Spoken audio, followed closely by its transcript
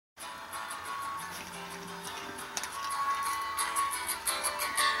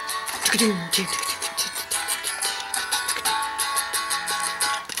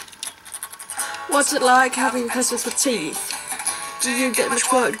What's it like having Christmas with teeth? Do you get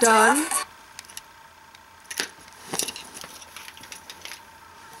much work done?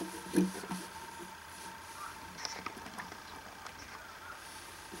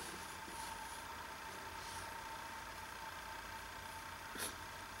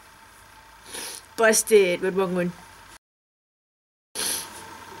 Busted, but wrong one.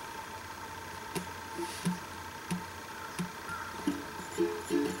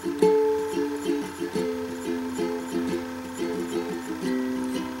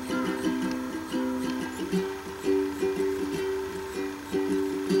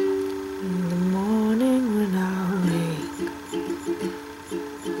 In the morning when I wake,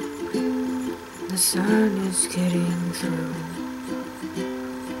 the sun is getting through.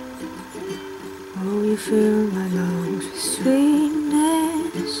 Oh, you fill my lungs with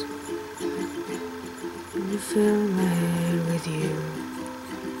sweetness, and you fill my head with you.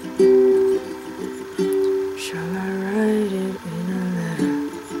 Shall I write it in a letter?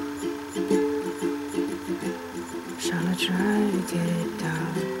 Shall I try to get it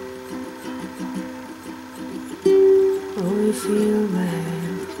down? Oh, you fill my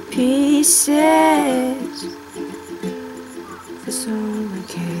head with pieces, the song I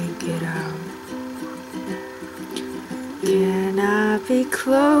can't get out. Can I be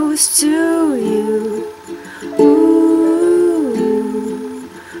close to you? Ooh,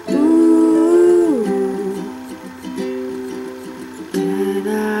 ooh. Can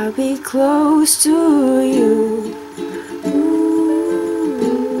I be close to you? Ooh,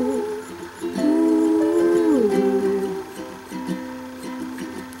 ooh.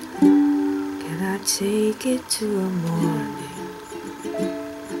 Can I take it to a morning?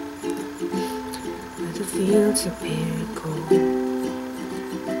 The fields appear cold,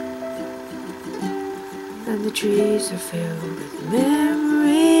 and the trees are filled with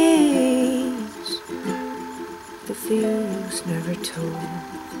memories, the feelings never told.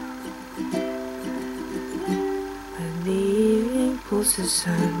 And the evening pulls the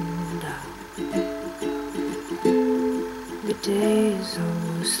sun down, the day is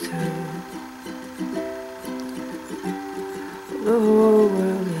almost through. The whole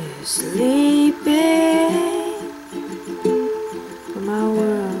world is sleeping, but my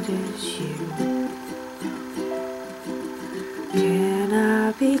world is you. Can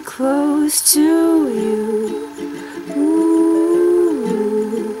I be close to you? Ooh,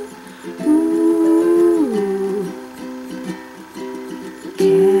 ooh.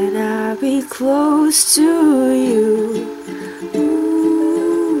 Can I be close to you?